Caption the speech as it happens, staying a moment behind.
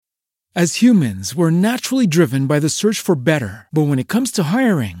As humans, we're naturally driven by the search for better. But when it comes to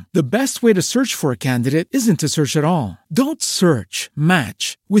hiring, the best way to search for a candidate isn't to search at all. Don't search,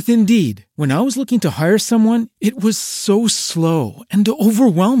 match with Indeed. When I was looking to hire someone, it was so slow and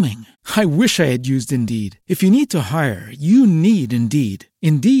overwhelming. I wish I had used Indeed. If you need to hire, you need Indeed.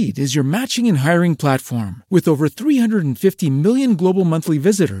 Indeed is your matching and hiring platform with over 350 million global monthly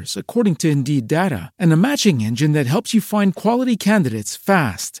visitors, according to Indeed data, and a matching engine that helps you find quality candidates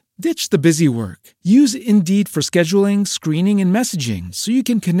fast. Ditch the busy work. Use Indeed for scheduling, screening, and messaging so you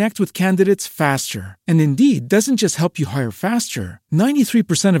can connect with candidates faster. And Indeed doesn't just help you hire faster.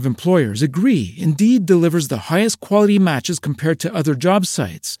 93% of employers agree Indeed delivers the highest quality matches compared to other job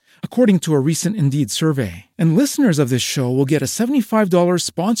sites, according to a recent Indeed survey. And listeners of this show will get a $75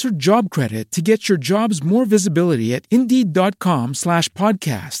 sponsored job credit to get your jobs more visibility at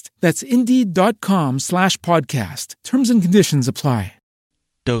Indeed.com/podcast. That's Indeed.com/podcast. Terms and conditions apply.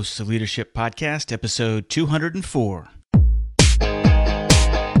 Dose of Leadership Podcast, episode 204.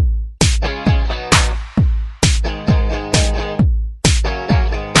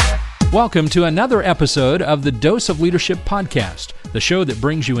 Welcome to another episode of the Dose of Leadership Podcast, the show that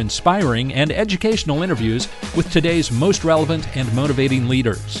brings you inspiring and educational interviews with today's most relevant and motivating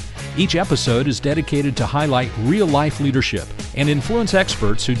leaders. Each episode is dedicated to highlight real-life leadership and influence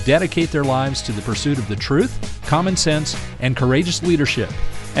experts who dedicate their lives to the pursuit of the truth, common sense, and courageous leadership.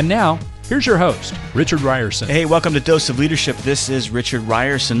 And now, here's your host, Richard Ryerson. Hey, welcome to Dose of Leadership. This is Richard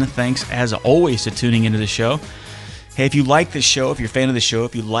Ryerson. Thanks, as always, to tuning into the show. Hey, if you like this show, if you're a fan of the show,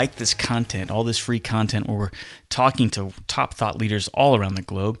 if you like this content, all this free content where we're talking to top thought leaders all around the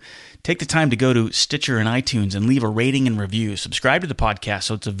globe, take the time to go to Stitcher and iTunes and leave a rating and review. Subscribe to the podcast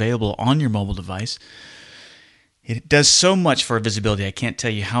so it's available on your mobile device. It does so much for visibility. I can't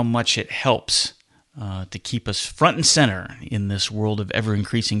tell you how much it helps to keep us front and center in this world of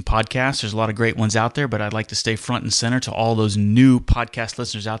ever-increasing podcasts. There's a lot of great ones out there, but I'd like to stay front and center to all those new podcast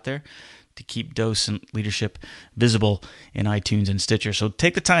listeners out there to keep Dose and Leadership visible in iTunes and Stitcher. So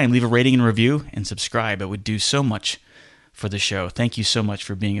take the time, leave a rating and review, and subscribe. It would do so much for the show. Thank you so much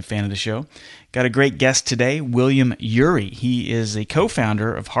for being a fan of the show. Got a great guest today, William Ury. He is a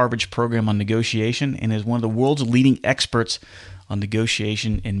co-founder of Harvard's program on negotiation and is one of the world's leading experts on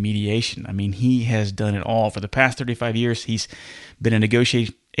negotiation and mediation. I mean, he has done it all. For the past 35 years, he's been a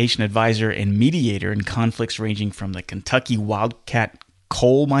negotiation advisor and mediator in conflicts ranging from the Kentucky Wildcat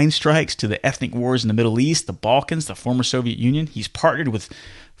coal mine strikes to the ethnic wars in the Middle East, the Balkans, the former Soviet Union. He's partnered with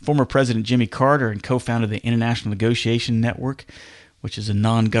former President Jimmy Carter and co-founded the International Negotiation Network, which is a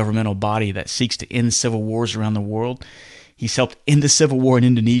non-governmental body that seeks to end civil wars around the world. He's helped end the civil war in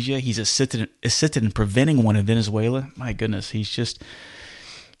Indonesia. He's assisted in preventing one in Venezuela. My goodness, he's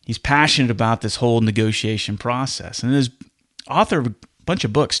passionate about this whole negotiation process. And he's author of a bunch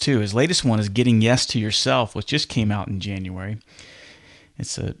of books too. His latest one is Getting Yes to Yourself, which just came out in January.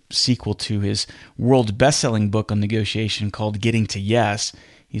 It's a sequel to his world best-selling book on negotiation called Getting to Yes.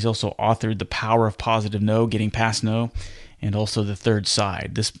 He's also authored The Power of Positive No, Getting Past No, and also The Third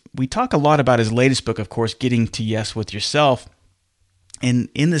Side. We talk a lot about his latest book, of course, Getting to Yes with Yourself. And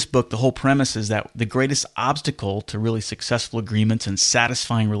in this book, the whole premise is that the greatest obstacle to really successful agreements and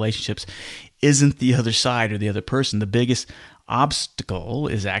satisfying relationships isn't the other side or the other person. The biggest obstacle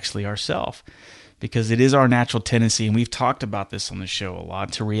is actually ourselves. Because it is our natural tendency, and we've talked about this on the show a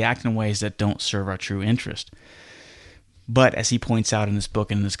lot, to react in ways that don't serve our true interest. But as he points out in this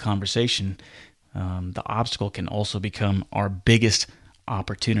book and in this conversation, the obstacle can also become our biggest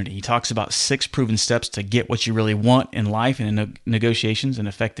opportunity. He talks about 6 proven steps to get what you really want in life and in negotiations, and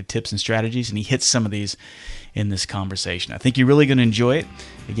effective tips and strategies, and he hits some of these in this conversation. I think you're really going to enjoy it.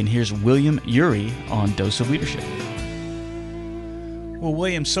 Again, here's William Ury on Dose of Leadership. Well,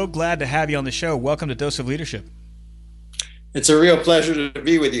 William, so glad to have you on the show. Welcome to Dose of Leadership. It's a real pleasure to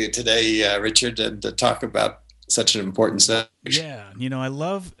be with you today, Richard, and to talk about such an important subject. Yeah, I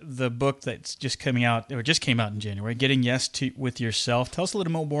love the book that's just came out in January, Getting Yes to with Yourself. Tell us a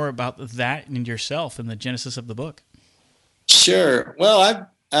little more about that and yourself and the genesis of the book. Sure.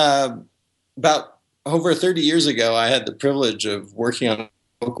 Well, about over 30 years ago, I had the privilege of working on a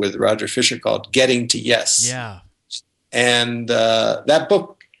book with Roger Fisher called Getting to Yes. Yeah. And that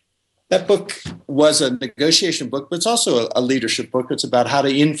book was a negotiation book, but it's also a leadership book. It's about how to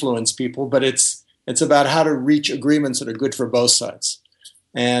influence people, but it's about how to reach agreements that are good for both sides.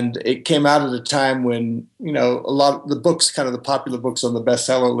 And it came out at a time when, a lot of the books, kind of the popular books on the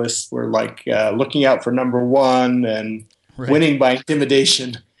bestseller list, were like Looking Out for Number One and Winning by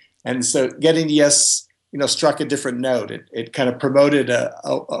Intimidation. And so Getting Yes struck a different note. It kind of promoted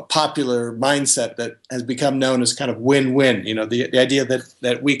a popular mindset that has become known as kind of win-win. The idea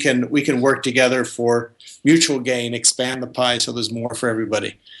that we can work together for mutual gain, expand the pie so there's more for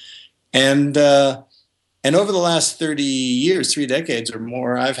everybody. And over the last 30 years, 3 decades or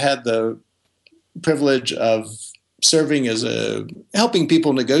more, I've had the privilege of serving as helping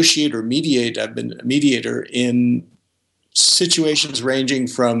people negotiate or mediate. I've been a mediator in situations ranging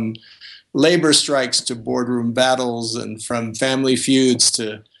from labor strikes to boardroom battles and from family feuds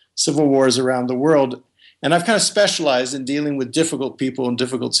to civil wars around the world. And I've kind of specialized in dealing with difficult people in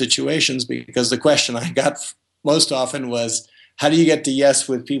difficult situations, because the question I got most often was, how do you get to yes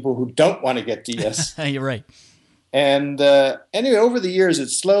with people who don't want to get to yes? You're right. And anyway, over the years, it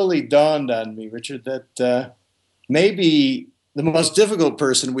slowly dawned on me, Richard, that maybe the most difficult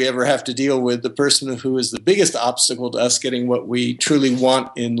person we ever have to deal with, the person who is the biggest obstacle to us getting what we truly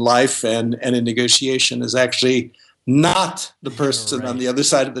want in life and in negotiation, is actually not the person on the other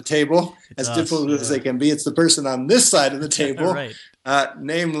side of the table, as difficult as they can be. It's the person on this side of the table,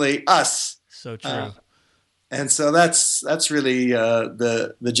 namely us. So true. And so that's really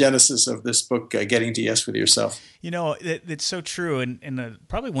the genesis of this book, Getting to Yes with Yourself. It's so true, and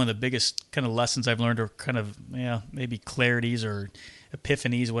probably one of the biggest kind of lessons I've learned, or kind of maybe clarities or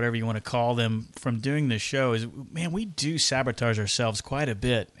epiphanies, whatever you want to call them, from doing this show is, man, we do sabotage ourselves quite a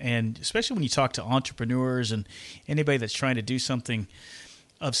bit, and especially when you talk to entrepreneurs and anybody that's trying to do something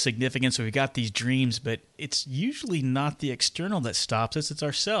of significance. So we got these dreams, but it's usually not the external that stops us; it's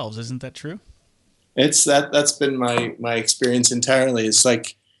ourselves. Isn't that true? It's that's been my experience entirely. It's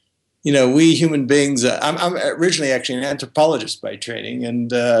like, we human beings, I'm originally actually an anthropologist by training, and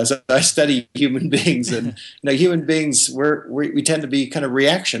so I study human beings, and human beings, we tend to be kind of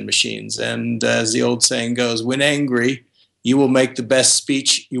reaction machines. And as the old saying goes, when angry, you will make the best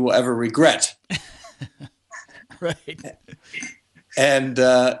speech you will ever regret. Right. And,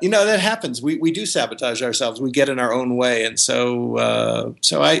 that happens. We do sabotage ourselves. We get in our own way. And so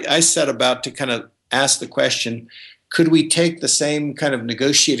I set about to kind of ask the question, could we take the same kind of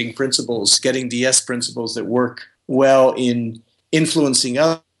negotiating principles, getting to yes principles that work well in influencing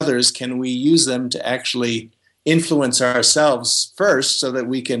others, can we use them to actually influence ourselves first, so that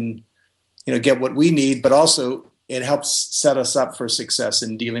we can, get what we need, but also it helps set us up for success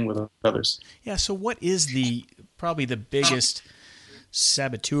in dealing with others. Yeah. So what is probably the biggest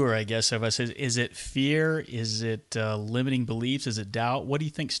saboteur, I guess, of us? Is it fear? Is it limiting beliefs? Is it doubt? What do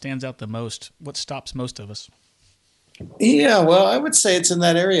you think stands out the most? What stops most of us? Yeah, well, I would say it's in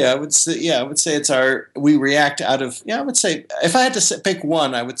that area. I would say it's we react out of, I would say, if I had to pick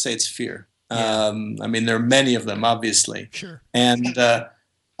one, I would say it's fear. Yeah. There are many of them, obviously. Sure. And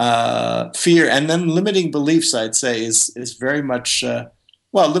fear, and then limiting beliefs, I'd say, is very much,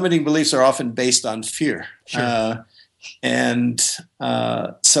 limiting beliefs are often based on fear. Sure.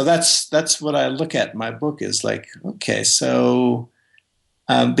 So that's what I look at in my book, is like, okay, so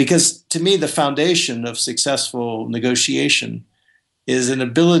because to me the foundation of successful negotiation is an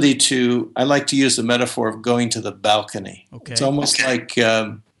ability to, I like to use the metaphor of going to the balcony. Okay. It's almost like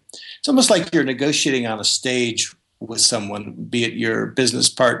you're negotiating on a stage with someone, be it your business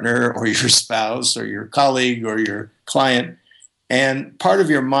partner or your spouse or your colleague or your client. And part of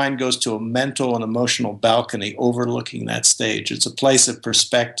your mind goes to a mental and emotional balcony overlooking that stage. It's a place of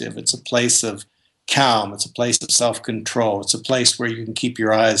perspective. It's a place of calm. It's a place of self-control. It's a place where you can keep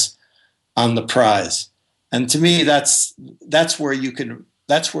your eyes on the prize. And to me, that's where you can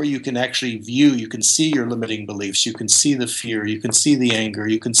actually view. You can see your limiting beliefs. You can see the fear. You can see the anger.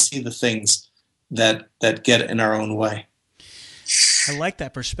 You can see the things that get in our own way. I like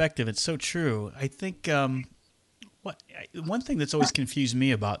that perspective. It's so true. I think. One thing that's always confused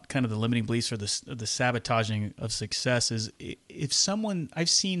me about kind of the limiting beliefs or the sabotaging of success is, if someone, I've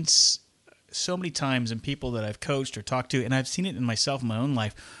seen so many times in people that I've coached or talked to, and I've seen it in myself in my own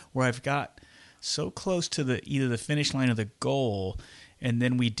life, where I've got so close to either the finish line or the goal, and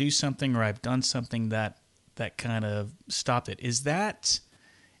then we do something, or I've done something that kind of stopped it. Is that,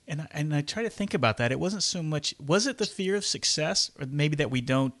 and I try to think about that. It wasn't so much, was it the fear of success, or maybe that we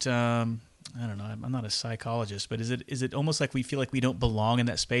don't, I don't know, I'm not a psychologist, but is it almost like we feel like we don't belong in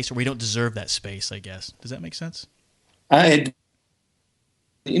that space, or we don't deserve that space, I guess? Does that make sense? The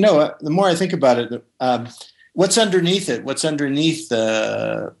more I think about it, what's underneath it? What's underneath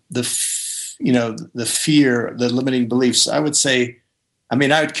the fear, the limiting beliefs? I would say, I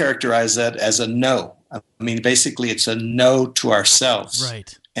would characterize that as a no. Basically, it's a no to ourselves.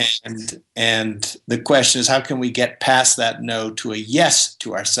 Right. And the question is, how can we get past that no to a yes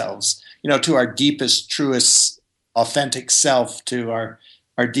to ourselves? To our deepest, truest, authentic self, to our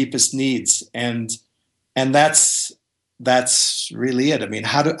deepest needs. And And that's really it. I mean,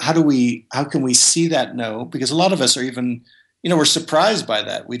 how can we see that no? Because a lot of us are even, we're surprised by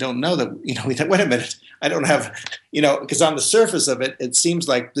that. We don't know that, we think, wait a minute, I don't have, because on the surface of it, it seems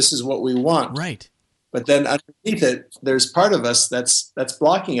like this is what we want. Right. But then underneath it, there's part of us that's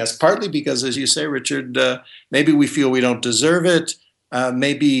blocking us, partly because, as you say, Richard, maybe we feel we don't deserve it.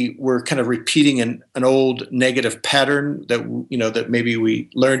 Maybe we're kind of repeating an old negative pattern that maybe we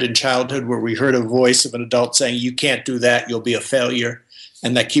learned in childhood, where we heard a voice of an adult saying, "You can't do that, you'll be a failure,"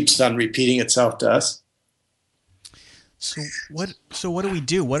 and that keeps on repeating itself to us. So what do we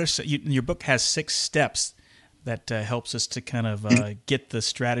do? Your book has 6 steps that helps us to kind of get the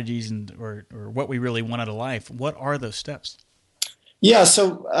strategies or what we really want out of life. What are those steps? Yeah,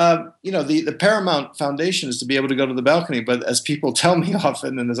 so the paramount foundation is to be able to go to the balcony. But as people tell me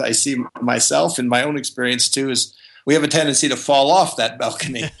often, and as I see myself in my own experience too, is we have a tendency to fall off that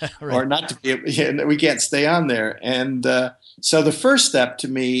balcony, right. Or not to be. We can't stay on there. And so the first step to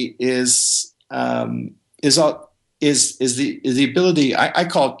me is the ability. I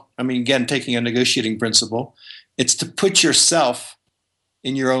call it, again, taking a negotiating principle. It's to put yourself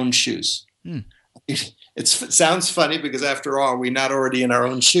in your own shoes. It sounds funny because, after all, we're not already in our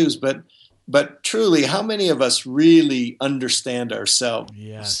own shoes. But truly, how many of us really understand ourselves?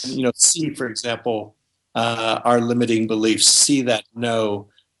 Yes. See, for example, our limiting beliefs. See that no.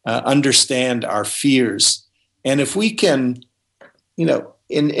 Understand our fears. And if we can,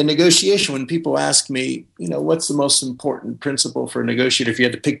 in negotiation, when people ask me, what's the most important principle for a negotiator, if you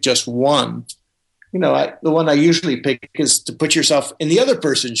had to pick just one, the one I usually pick is to put yourself in the other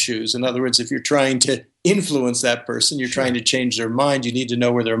person's shoes. In other words, if you're trying to influence that person, you're trying to change their mind, you need to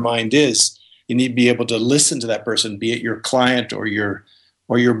know where their mind is. You need to be able to listen to that person, be it your client or your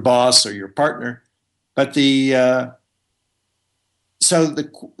boss or your partner. But the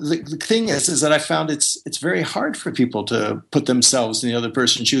thing is that I found it's very hard for people to put themselves in the other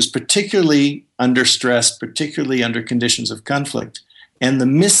person's shoes, particularly under stress, particularly under conditions of conflict. And the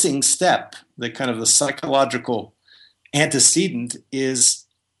missing step, the psychological antecedent, is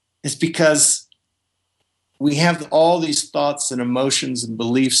because we have all these thoughts and emotions and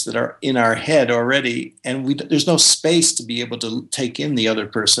beliefs that are in our head already, and there's no space to be able to take in the other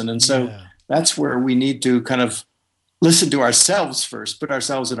person. And so that's where we need to kind of listen to ourselves first, put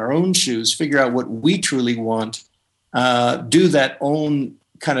ourselves in our own shoes, figure out what we truly want, do that own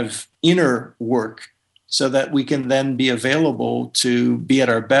kind of inner work, so that we can then be available to be at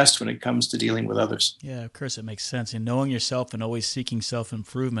our best when it comes to dealing with others. Yeah, of course, it makes sense. And knowing yourself and always seeking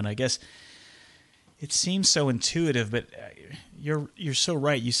self-improvement, I guess it seems so intuitive, but you're so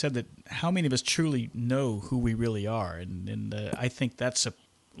right. You said that how many of us truly know who we really are? And I think that's a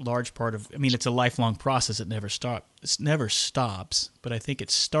large part of, it's a lifelong process. It never stops, but I think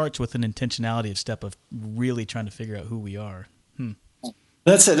it starts with an intentionality of really trying to figure out who we are.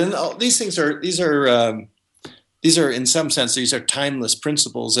 That's it. And these things are in some sense, these are timeless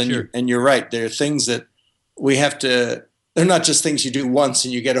principles. And sure. You're right. They're things that we have to, they're not just things you do once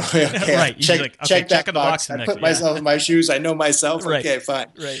and you get away. Okay, right. Check that box. I put myself in my shoes. I know myself. Right. Okay, fine.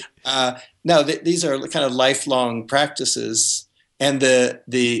 Right. No, these are kind of lifelong practices. And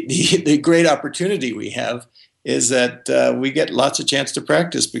the great opportunity we have is that we get lots of chance to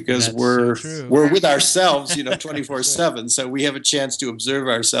practice because we're with ourselves, 24/7. So we have a chance to observe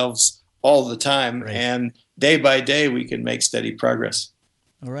ourselves all the time, right. And day by day we can make steady progress.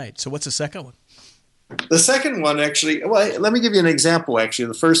 All right. So what's the second one? The second one, actually, well, let me give you an example. Actually,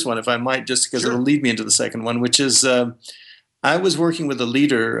 the first one, if I might, just because It'll lead me into the second one, which is I was working with a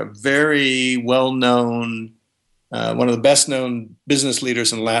leader, a very well-known, one of the best-known business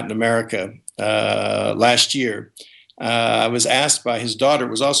leaders in Latin America. Last year, I was asked by his daughter,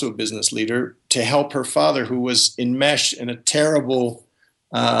 who was also a business leader, to help her father, who was enmeshed in a terrible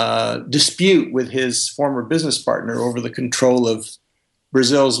dispute with his former business partner over the control of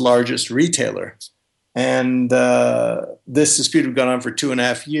Brazil's largest retailer. And this dispute had gone on for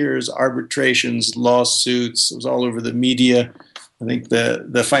 2.5 years, arbitrations, lawsuits. It was all over the media. I think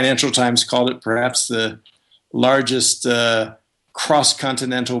the Financial Times called it perhaps the largest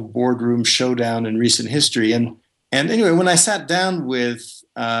cross-continental boardroom showdown in recent history. And anyway, when I sat down with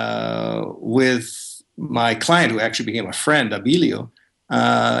my client, who actually became a friend, Abilio,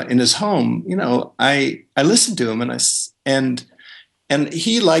 in his home, I listened to him, and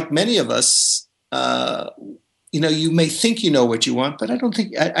he, like many of us, you may think you know what you want, but I don't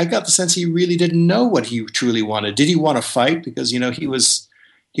think I got the sense he really didn't know what he truly wanted. Did he want to fight? Because he was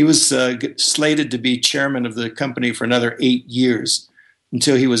slated to be chairman of the company for another 8 years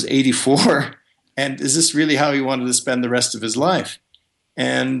until he was 84. And is this really how he wanted to spend the rest of his life?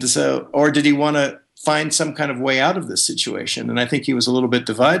 And so, or did he want to find some kind of way out of this situation. And I think he was a little bit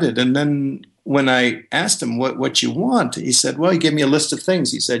divided. And then when I asked him what you want, he said, well, he gave me a list of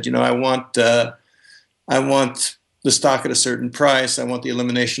things. He said, I want the stock at a certain price. I want the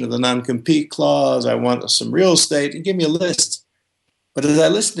elimination of the non-compete clause. I want some real estate. He gave me a list. But as I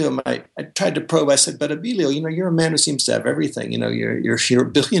listened to him, I tried to probe. I said, but Abilio, you're a man who seems to have everything. You're a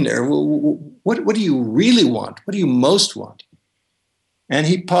billionaire. What do you really want? What do you most want? And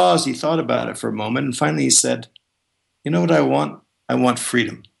he paused. He thought about it for a moment. And finally he said, you know what I want? I want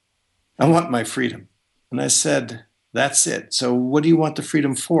freedom. I want my freedom. And I said, that's it. So what do you want the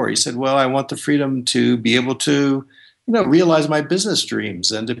freedom for? He said, well, I want the freedom to be able to, realize my business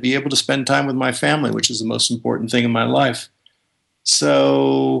dreams and to be able to spend time with my family, which is the most important thing in my life.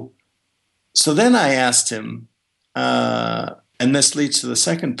 So then I asked him, and this leads to the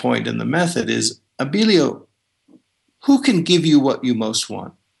second point in the method is, Abilio, who can give you what you most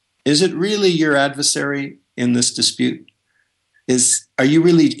want? Is it really your adversary in this dispute? Are you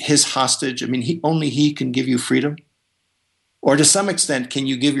really his hostage? I mean, only he can give you freedom? Or to some extent, can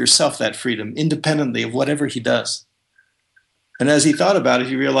you give yourself that freedom independently of whatever he does? And as he thought about it,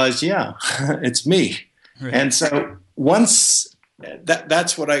 he realized, yeah, it's me. Right. And so once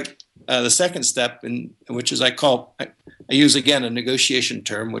that's what the second step, which is I use again a negotiation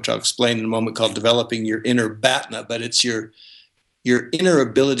term, which I'll explain in a moment, called developing your inner BATNA, but it's your inner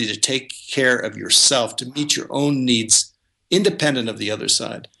ability to take care of yourself, to meet your own needs independent of the other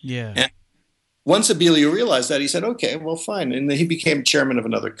side. Yeah. And once Abilio realized that, he said, okay, well, fine. And he became chairman of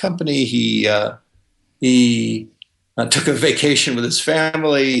another company. He took a vacation with his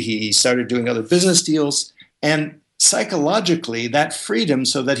family. He started doing other business deals. And psychologically, that freed him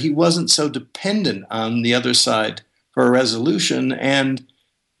so that he wasn't so dependent on the other side for a resolution. And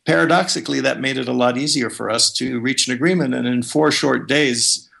paradoxically, that made it a lot easier for us to reach an agreement. And in 4 short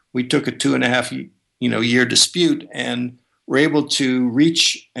days, we took a 2.5 year dispute and were able to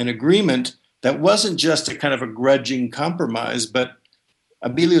reach an agreement that wasn't just a kind of a grudging compromise, but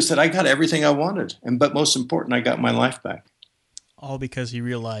Abilio said, I got everything I wanted. But most important, I got my life back. All because he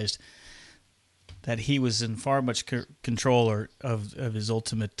realized that he was in far much control of his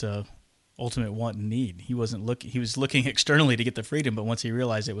ultimate want and need. He wasn't looking. He was looking externally to get the freedom, but once he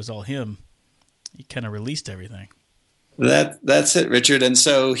realized it was all him, he kind of released everything. That's it, Richard. And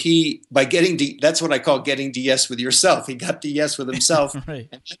so that's what I call getting to yes with yourself. He got to yes with himself. Right.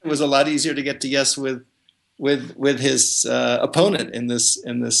 And it was a lot easier to get to yes with his opponent in this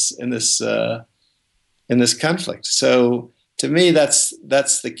conflict. So to me,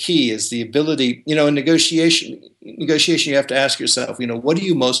 that's the key, is the ability. In negotiation, you have to ask yourself, what do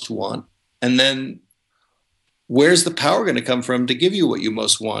you most want, and then where's the power going to come from to give you what you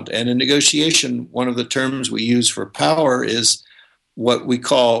most want? And in negotiation, one of the terms we use for power is what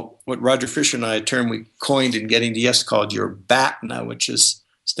Roger Fisher and I, a term we coined in Getting to Yes, called your BATNA, which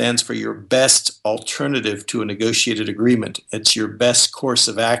stands for your best alternative to a negotiated agreement. It's your best course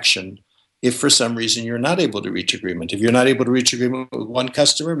of action if for some reason you're not able to reach agreement. If you're not able to reach agreement with one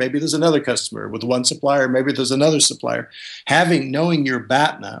customer, maybe there's another customer. With one supplier, maybe there's another supplier. Knowing your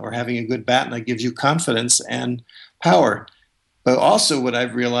BATNA, or having a good BATNA, gives you confidence and power. But also what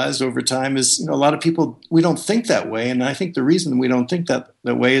I've realized over time is, a lot of people, we don't think that way. And I think the reason we don't think that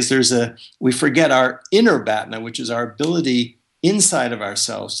way is we forget our inner BATNA, which is our ability inside of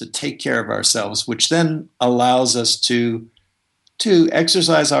ourselves to take care of ourselves, which then allows us to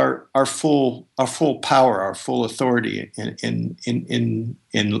exercise our full power, our full authority in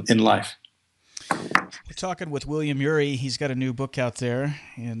life. We're talking with William Ury. He's got a new book out there,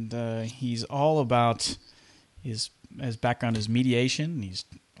 and he's all about his background is mediation. He's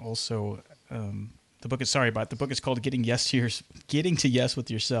also the book is called Getting to Yes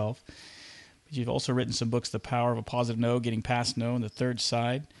with Yourself. But you've also written some books, The Power of a Positive No, Getting Past No, and The Third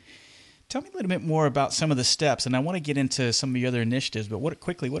Side. Tell me a little bit more about some of the steps, and I want to get into some of your other initiatives, but what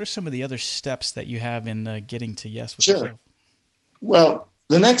are some of the other steps that you have in getting to yes with yourself? Well,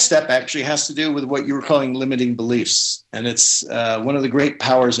 the next step actually has to do with what you were calling limiting beliefs, and it's one of the great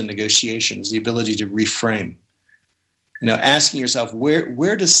powers in negotiation is the ability to reframe. Asking yourself,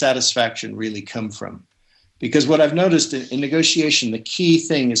 where does satisfaction really come from? Because what I've noticed in negotiation, the key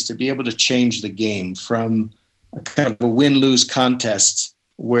thing is to be able to change the game from a kind of a win-lose contest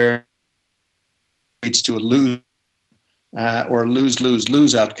where leads to a lose or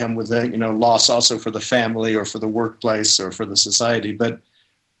lose-lose-lose outcome with a loss also for the family or for the workplace or for the society. But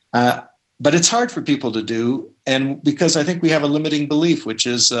it's hard for people to do, and because I think we have a limiting belief, which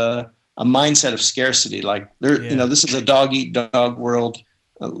is a mindset of scarcity. Like this is a dog-eat-dog world.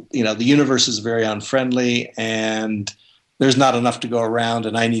 The universe is very unfriendly, and there's not enough to go around,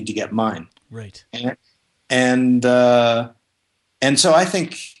 and I need to get mine. Right. And so I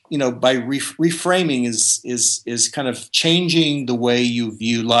think, by reframing is kind of changing the way you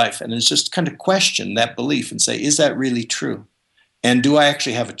view life, and it's just kind of question that belief and say, is that really true? And do I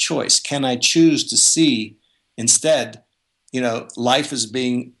actually have a choice? Can I choose to see instead, life as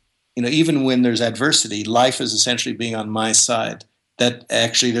being, even when there's adversity, life is essentially being on my side. That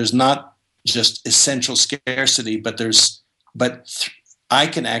actually there's not just essential scarcity, but I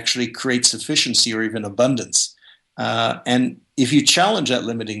can actually create sufficiency or even abundance. And if you challenge that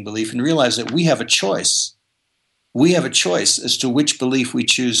limiting belief and realize that we have a choice as to which belief we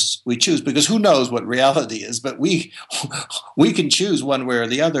choose, because who knows what reality is, but we can choose one way or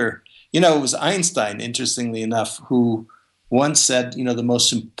the other. It was Einstein, interestingly enough, who once said, the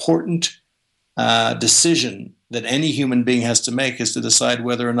most important decision that any human being has to make is to decide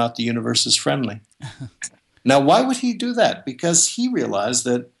whether or not the universe is friendly. Now, why would he do that? Because he realized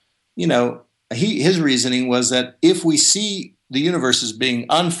that, his reasoning was that if we see the universe as being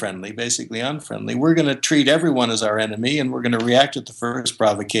basically unfriendly, we're going to treat everyone as our enemy, and we're going to react at the first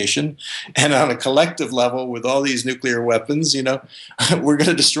provocation. And on a collective level, with all these nuclear weapons, we're going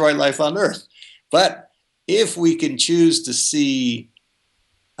to destroy life on Earth. But if we can choose to see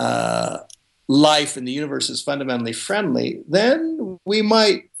life in the universe as fundamentally friendly, then we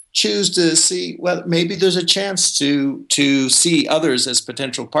might choose to see, well, maybe there's a chance to see others as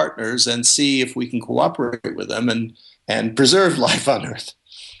potential partners and see if we can cooperate with them and preserve life on Earth.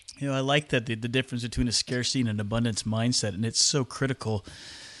 I like that the difference between a scarcity and an abundance mindset, and it's so critical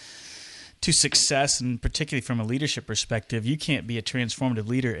to success, and particularly from a leadership perspective. You can't be a transformative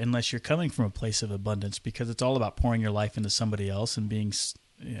leader unless you're coming from a place of abundance, because it's all about pouring your life into somebody else and being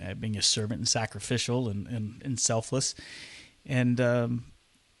a servant and sacrificial and selfless. And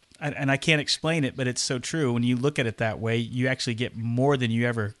I can't explain it, but it's so true. When you look at it that way, you actually get more than you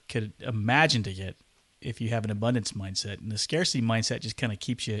ever could imagine to get if you have an abundance mindset. And the scarcity mindset just kind of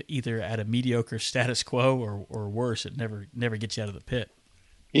keeps you either at a mediocre status quo or worse. It never gets you out of the pit.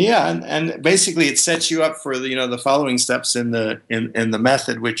 Yeah, and basically it sets you up for the following steps in the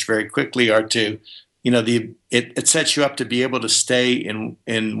method, which very quickly are to, it sets you up to be able to stay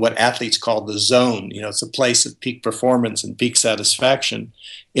in what athletes call the zone. It's a place of peak performance and peak satisfaction.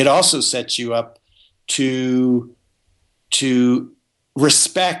 It also sets you up to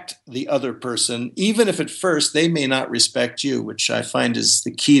respect the other person, even if at first they may not respect you, which I find is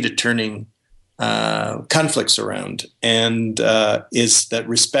the key to turning conflicts around, and is that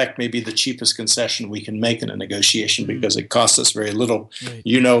respect may be the cheapest concession we can make in a negotiation, because it costs us very little.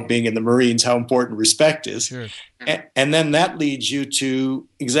 Right. Being in the Marines, how important respect is. Sure. And then that leads you to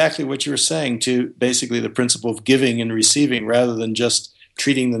exactly what you were saying, to basically the principle of giving and receiving, rather than just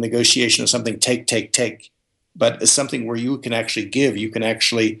treating the negotiation as something take, but as something where you can actually give. You can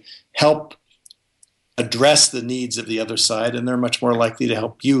actually help address the needs of the other side, and they're much more likely to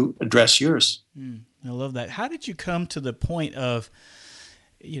help you address yours. I love that. How did you come to the point of,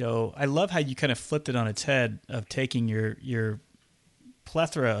 I love how you kind of flipped it on its head, of taking your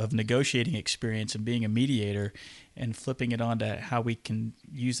plethora of negotiating experience and being a mediator and flipping it on to how we can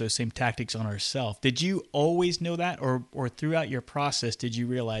use those same tactics on ourselves. Did you always know that, or throughout your process did you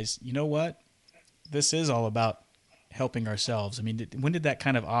realize, what, this is all about helping ourselves? I mean, when did that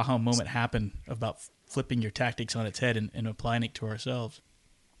kind of aha moment happen about flipping your tactics on its head and applying it to ourselves?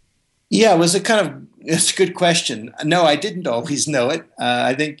 Yeah, it's a good question. No, I didn't always know it.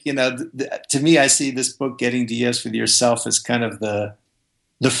 I think, to me, I see this book, Getting to Yes with Yourself, as kind of the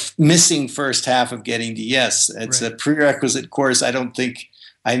missing first half of Getting to Yes. It's right. A prerequisite course I don't think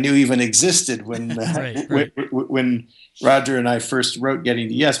I knew even existed when right. when Roger and I first wrote Getting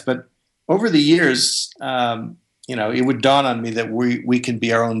to Yes. But over the years, it would dawn on me that we can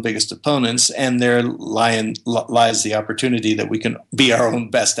be our own biggest opponents, and there lies the opportunity that we can be our own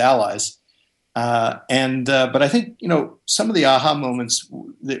best allies. But I think, some of the aha moments,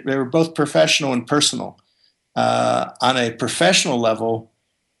 they were both professional and personal. On a professional level,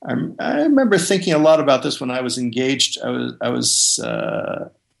 I remember thinking a lot about this when I was engaged. I was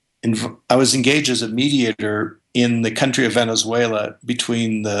engaged as a mediator in the country of Venezuela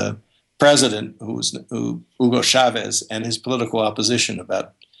between the president, Hugo Chavez, and his political opposition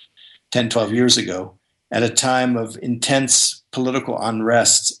about 10, 12 years ago, at a time of intense political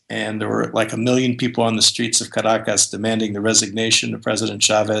unrest. And there were like 1 million people on the streets of Caracas demanding the resignation of President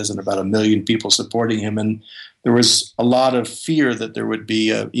Chavez, and about 1 million people supporting him. And there was a lot of fear that there would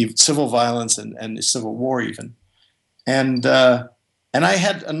be civil violence and civil war even. And I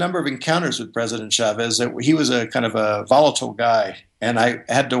had a number of encounters with President Chavez. He was a kind of a volatile guy, and I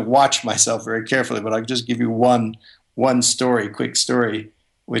had to watch myself very carefully. But I'll just give you one quick story.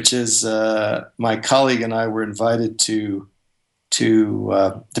 which is my colleague and I were invited to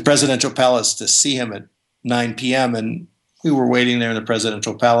the presidential palace to see him at 9 p.m. And we were waiting there in the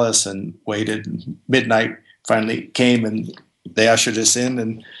presidential palace and waited. Midnight finally came and they ushered us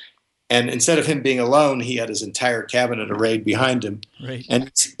in. And instead of him being alone, he had his entire cabinet arrayed behind him. Right.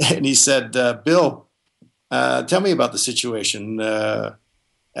 And he said, Bill, tell me about the situation.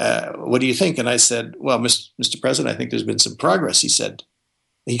 What do you think? And I said, well, Mr. President, I think there's been some progress. He said,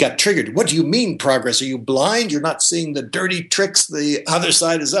 he got triggered. What do you mean progress? Are you blind? You're not seeing the dirty tricks the other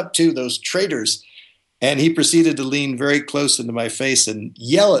side is up to, those traitors. And he proceeded to lean very close into my face and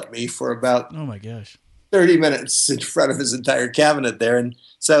yell at me for about oh my gosh 30 minutes in front of his entire cabinet there. And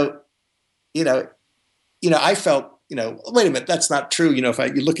so, I felt, wait a minute, that's not true.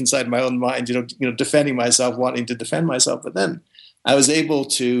 If you look inside my own mind, defending myself, wanting to defend myself. But then I was able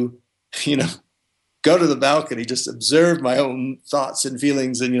to, go to the balcony, just observe my own thoughts and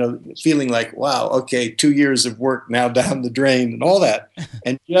feelings and, feeling like, wow, okay, 2 years of work now down the drain and all that.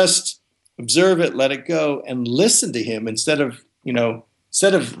 And just observe it, let it go, and listen to him instead of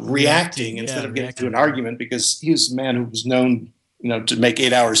reacting, instead of getting into an argument, because he was a man who was known, to make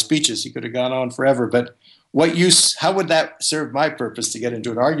 8-hour speeches. He could have gone on forever. But how would that serve my purpose to get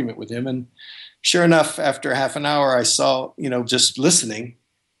into an argument with him? And sure enough, after half an hour, I saw, just listening,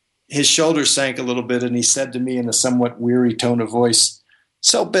 his shoulders sank a little bit, and he said to me in a somewhat weary tone of voice,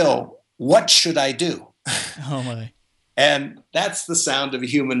 "So, Bill, what should I do?" Oh my. And that's the sound of a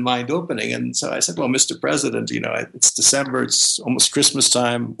human mind opening. And so I said, well, Mr. President, it's December, it's almost Christmas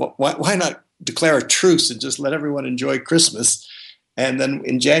time. Why not declare a truce and just let everyone enjoy Christmas? And then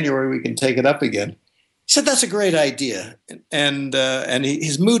in January, we can take it up again. He said, that's a great idea. And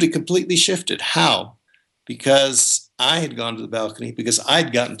his mood had completely shifted. How? Because I had gone to the balcony, because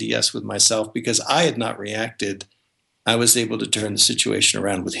I'd gotten to yes with myself, because I had not reacted. I was able to turn the situation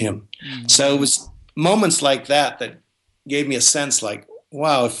around with him. Mm-hmm. So it was moments like that gave me a sense like,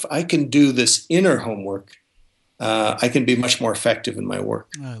 wow, if I can do this inner homework, I can be much more effective in my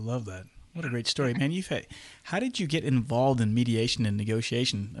work. Oh, I love that. What a great story, man. How did you get involved in mediation and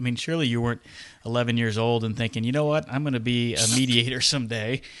negotiation? I mean, surely you weren't 11 years old and thinking, you know what, I'm going to be a mediator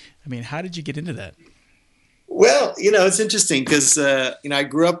someday. I mean, how did you get into that? Well, it's interesting because, I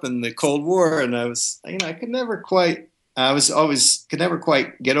grew up in the Cold War, and I was, I could never quite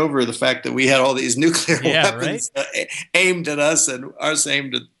get over the fact that we had all these nuclear weapons aimed at us and us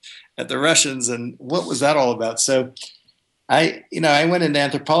aimed at the Russians. And what was that all about? So I went into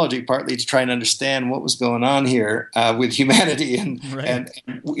anthropology partly to try and understand what was going on here with humanity and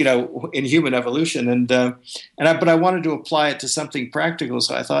in human evolution. But I wanted to apply it to something practical.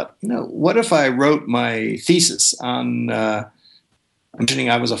 So I thought, what if I wrote my thesis on imagining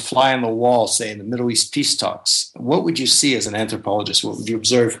I was a fly on the wall, say, in the Middle East peace talks? What would you see as an anthropologist? What would you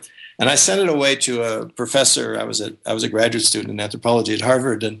observe? And I sent it away to a professor. I was a graduate student in anthropology at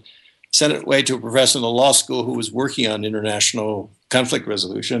Harvard, and sent it away to a professor in the law school who was working on international conflict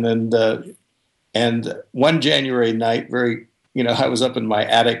resolution. And one January night, I was up in my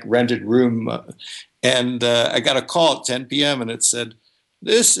attic rented room, and I got a call at 10 p.m. and it said,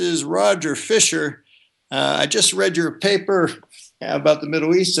 "This is Roger Fisher. I just read your paper about the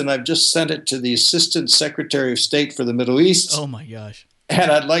Middle East, and I've just sent it to the Assistant Secretary of State for the Middle East. Oh my gosh. And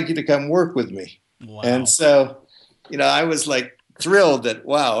I'd like you to come work with me." Wow. And so, I was like thrilled that,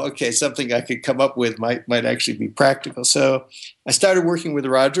 wow, okay, something I could come up with might actually be practical. So I started working with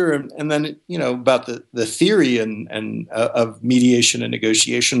Roger, and then, about the theory and of mediation and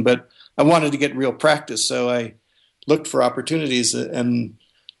negotiation, but I wanted to get real practice. So I looked for opportunities, and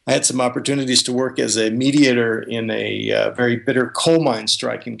I had some opportunities to work as a mediator in a very bitter coal mine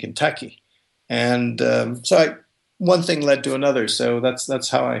strike in Kentucky. And one thing led to another. So that's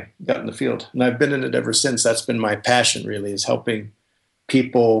how I got in the field. And I've been in it ever since. That's been my passion, really, is helping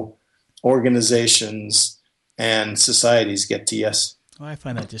people, organizations, and societies get to yes. Well, I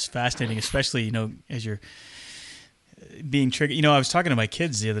find that just fascinating, especially, as you're being triggered. I was talking to my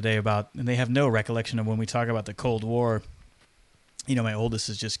kids the other day and they have no recollection of when we talk about the Cold War. My oldest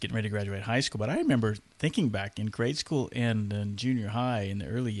is just getting ready to graduate high school, but I remember thinking back in grade school and in junior high in the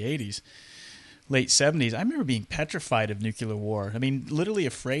early 80s, late 70s, I remember being petrified of nuclear war. I mean, literally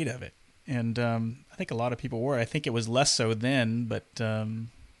afraid of it. And I think a lot of people were. I think it was less so then, but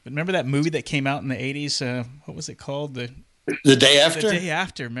remember that movie that came out in the 80s? What was it called? The Day After? The Day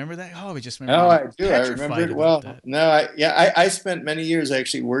After. Remember that? Oh, we just remember. Oh, I do. I remember it well. No, I spent many years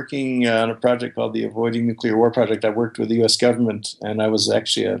actually working on a project called the Avoiding Nuclear War Project. I worked with the U.S. government, and I was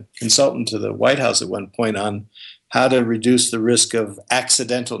actually a consultant to the White House at one point on how to reduce the risk of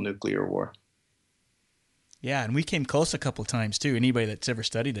accidental nuclear war. Yeah, and we came close a couple of times too. Anybody that's ever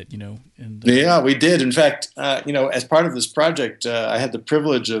studied it, And yeah, we did. In fact, as part of this project, I had the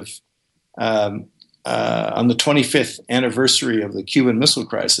privilege of on the 25th anniversary of the Cuban Missile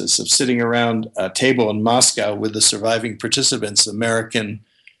Crisis, of sitting around a table in Moscow with the surviving participants, American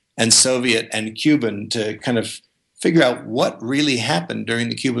and Soviet and Cuban, to kind of figure out what really happened during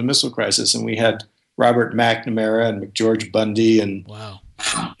the Cuban Missile Crisis. And we had Robert McNamara and McGeorge Bundy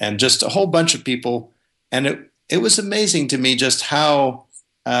and just a whole bunch of people. And it was amazing to me just how,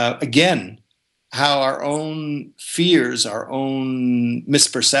 how our own fears, our own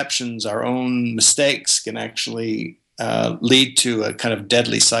misperceptions, our own mistakes can actually lead to a kind of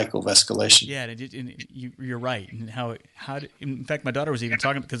deadly cycle of escalation. Yeah, you're right. And in fact, my daughter was even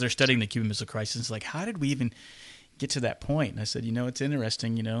talking, because they're studying the Cuban Missile Crisis, like, how did we even get to that point? And I said, it's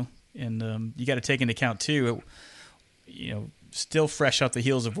interesting, and you got to take into account too, still fresh off the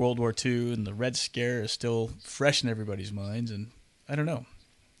heels of World War II, and the Red Scare is still fresh in everybody's minds. And I don't know,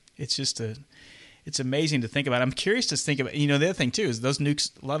 it's just it's amazing to think about. I'm curious to think about, the other thing too is those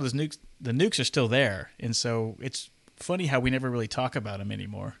nukes, a lot of those nukes, the nukes are still there. And so it's funny how we never really talk about them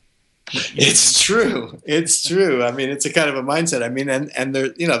anymore. It's true. It's true. I mean, it's a kind of a mindset. I mean, and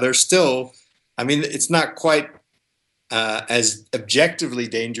they're still, I mean, it's not quite as objectively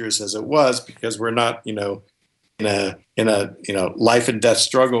dangerous as it was, because we're not, in a life and death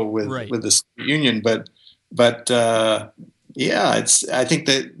struggle with the Soviet Union. But yeah, I think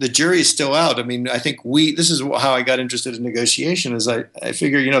that the jury is still out. I mean, I think this is how I got interested in negotiation, is I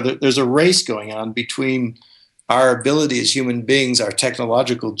figure, there's a race going on between our ability as human beings, our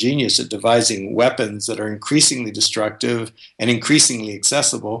technological genius at devising weapons that are increasingly destructive and increasingly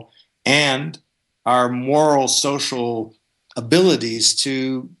accessible, and our moral, social abilities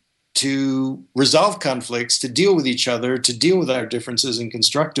to resolve conflicts, to deal with each other, to deal with our differences in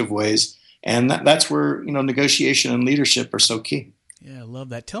constructive ways. And that's where, negotiation and leadership are so key. Yeah, I love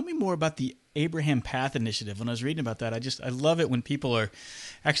that. Tell me more about the Abraham Path Initiative. When I was reading about that, I love it when people are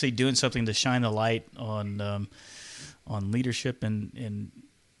actually doing something to shine the light on leadership and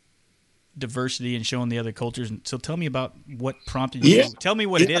diversity and showing the other cultures. And so tell me about what prompted you. Tell me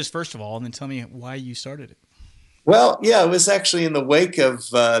what it is, first of all, and then tell me why you started it. Well, yeah, it was actually in the wake of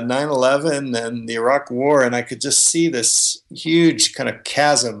 9/11 and the Iraq War, and I could just see this huge kind of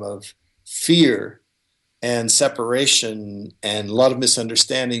chasm of fear and separation and a lot of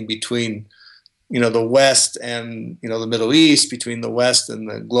misunderstanding between, the West and, the Middle East, between the West and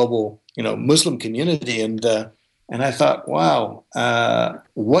the global, Muslim community. And I thought, wow, how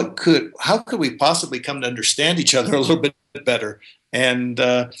could we possibly come to understand each other a little bit better? And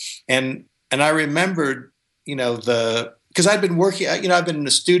I remembered, because I'd been working, I've been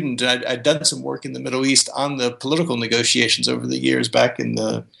a student, and I'd done some work in the Middle East on the political negotiations over the years, back in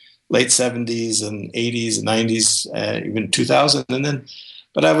the late 70s and 80s and 90s, even 2000.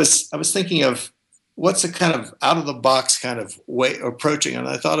 But I was thinking of what's a kind of out of the box kind of way of approaching. And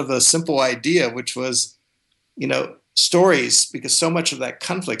I thought of a simple idea, which was, stories, because so much of that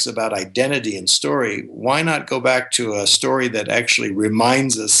conflict's about identity and story. Why not go back to a story that actually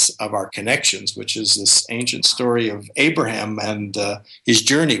reminds us of our connections, which is this ancient story of Abraham and his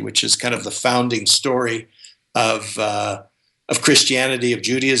journey, which is kind of the founding story of Christianity, of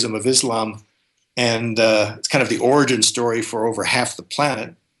Judaism, of Islam, and it's kind of the origin story for over half the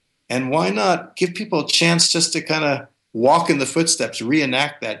planet. And why not give people a chance just to kind of walk in the footsteps,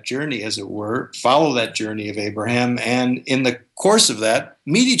 reenact that journey, as it were, follow that journey of Abraham, and in the course of that,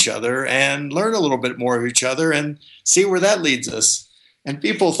 meet each other and learn a little bit more of each other and see where that leads us. And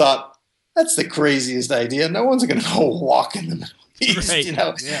people thought, that's the craziest idea. No one's going to go walk in the Middle East,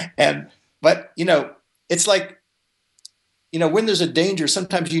 right. Yeah. But it's like, when there's a danger,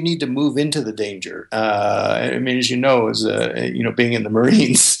 sometimes you need to move into the danger. I mean, as being in the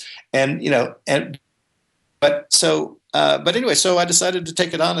Marines, but anyway, so I decided to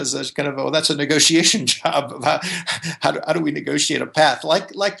take it on as a kind of, that's a negotiation job about how do we negotiate a path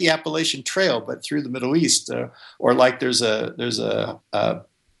like the Appalachian Trail, but through the Middle East, or like there's a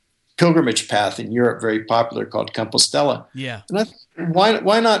pilgrimage path in Europe, very popular, called Compostela. Yeah. And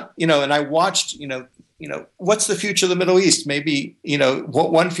why not? And I watched, what's the future of the Middle East? Maybe,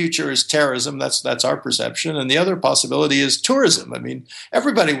 one future is terrorism. That's our perception. And the other possibility is tourism. I mean,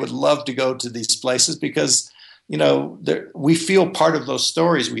 everybody would love to go to these places because, we feel part of those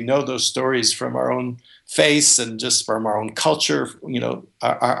stories. We know those stories from our own faith and just from our own culture.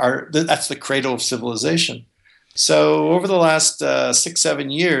 That's the cradle of civilization. So over the last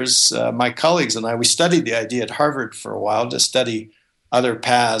 6-7 years, my colleagues and I, we studied the idea at Harvard for a while to study other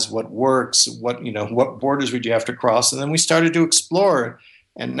paths, what works, what borders would you have to cross. And then we started to explore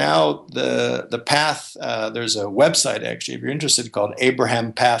And now the path, there's a website actually, if you're interested, called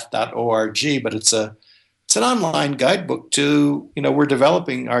abrahampath.org, but it's an online guidebook to,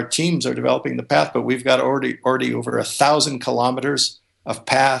 our teams are developing the path, but we've got already over 1,000 kilometers of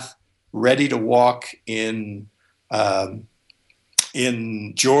path ready to walk in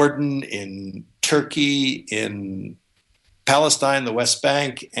Jordan, in Turkey, in Palestine, the West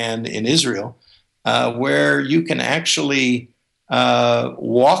Bank, and in Israel, where you can actually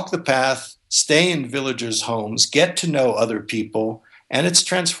walk the path, stay in villagers' homes, get to know other people, and it's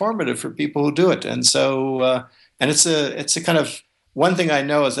transformative for people who do it. And so, and it's a kind of, one thing I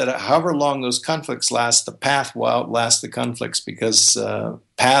know is that however long those conflicts last, the path will outlast the conflicts, because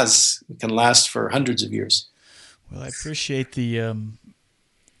paths can last for hundreds of years. Well, I appreciate I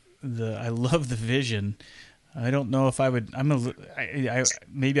love the vision. I don't know if I would.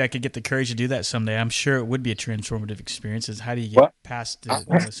 Maybe I could get the courage to do that someday. I'm sure it would be a transformative experience. How do you get past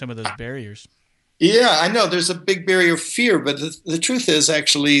some of those barriers? Yeah, I know there's a big barrier of fear, but the truth is,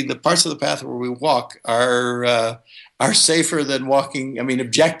 actually, the parts of the path where we walk are safer than walking. I mean,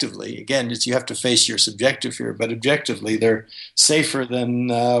 objectively, again, you have to face your subjective fear, but objectively, they're safer than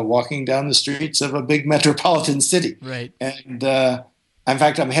walking down the streets of a big metropolitan city. Right. And in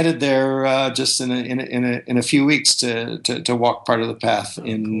fact, I'm headed there just in a few weeks to walk part of the path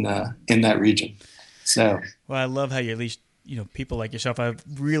in that region. So, well, I love how you at least people like yourself. I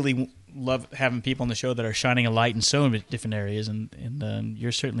really love having people on the show that are shining a light in so many different areas, and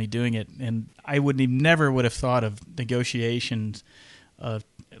you're certainly doing it. And I never would have thought of negotiations,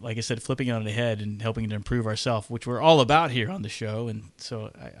 like I said, flipping it on the head and helping to improve ourselves, which we're all about here on the show. And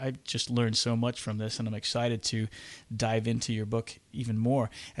so I just learned so much from this, and I'm excited to dive into your book even more.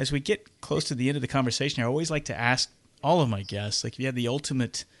 As we get close to the end of the conversation, I always like to ask all of my guests, like, if you had the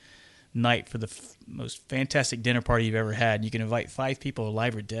ultimate night for the most fantastic dinner party you've ever had, you can invite 5 people,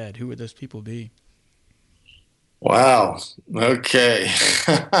 alive or dead, who would those people be? Wow. Okay.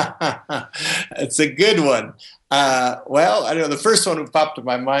 It's a good one. Well, I don't know. The first one who popped to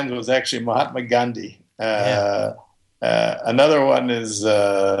my mind was actually Mahatma Gandhi. Another one is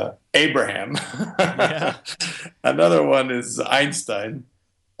Abraham. Yeah. Another one is Einstein.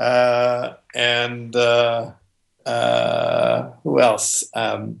 And who else?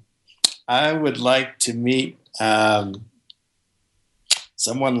 I would like to meet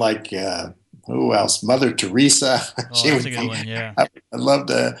someone like, who else? Mother Teresa. Oh, that's a good one, yeah. I'd love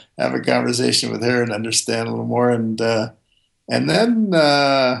to have a conversation with her and understand a little more. And then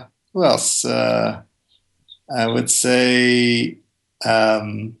who else? I would say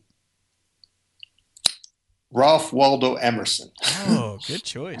Ralph Waldo Emerson. Oh, good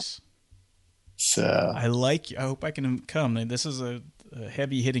choice. So I hope I can come. This is a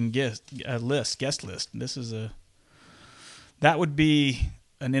heavy-hitting guest list. That would be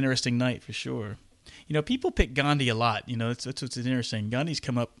an interesting night for sure. People pick Gandhi a lot. It's what's interesting. Gandhi's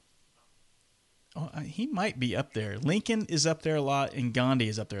come up. Oh, he might be up there. Lincoln is up there a lot, and Gandhi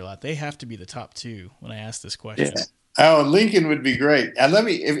is up there a lot. They have to be the top 2 when I ask this question. Yeah. Oh, Lincoln would be great. And let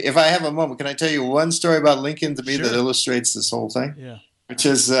me, if I have a moment, can I tell you one story about Lincoln to me that illustrates this whole thing? Yeah. Which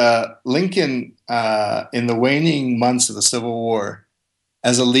is Lincoln, in the waning months of the Civil War,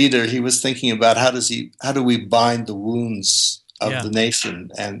 as a leader, he was thinking about how do we bind the wounds of the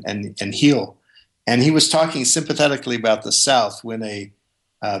nation and heal. And he was talking sympathetically about the South when a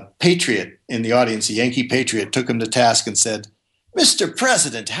patriot in the audience, a Yankee patriot, took him to task and said, "Mr.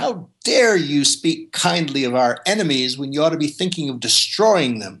 President, how dare you speak kindly of our enemies when you ought to be thinking of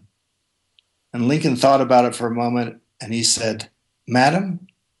destroying them?" And Lincoln thought about it for a moment, and he said, "Madam,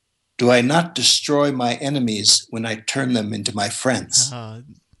 do I not destroy my enemies when I turn them into my friends?"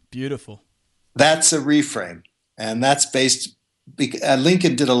 Beautiful. That's a reframe. And that's based,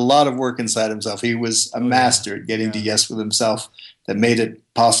 Lincoln did a lot of work inside himself. He was a master at getting to yes with himself that made it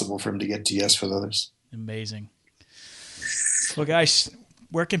possible for him to get to yes with others. Amazing. Well, guys,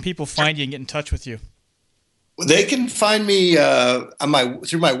 where can people find you and get in touch with you? They can find me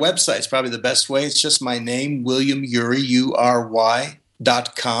through my website. It's probably the best way. It's just my name, William Ury, URY.com.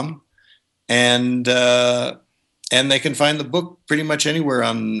 And they can find the book pretty much anywhere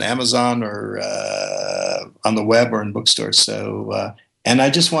on Amazon or on the web or in bookstores. So, and I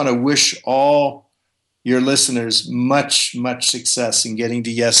just want to wish all your listeners much, much success in getting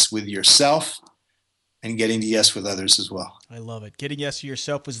to yes with yourself and getting to yes with others as well. I love it. Getting Yes to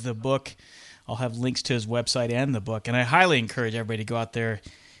Yourself was the book. I'll have links to his website and the book. And I highly encourage everybody to go out there.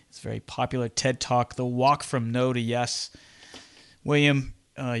 It's a very popular TED Talk, The Walk from No to Yes. William,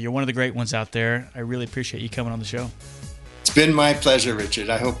 you're one of the great ones out there. I really appreciate you coming on the show. It's been my pleasure, Richard.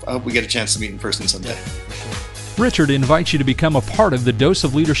 I hope we get a chance to meet in person someday. Yeah, for sure. Richard invites you to become a part of the Dose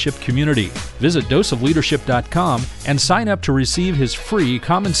of Leadership community. Visit doseofleadership.com and sign up to receive his free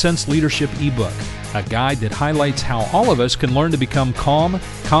Common Sense Leadership ebook, a guide that highlights how all of us can learn to become calm,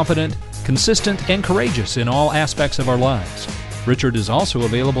 confident, consistent, and courageous in all aspects of our lives. Richard is also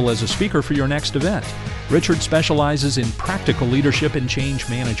available as a speaker for your next event. Richard specializes in practical leadership and change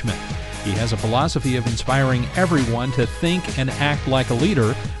management. He has a philosophy of inspiring everyone to think and act like a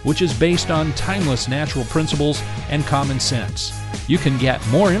leader, which is based on timeless natural principles and common sense. You can get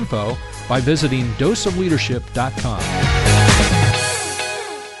more info by visiting doseofleadership.com.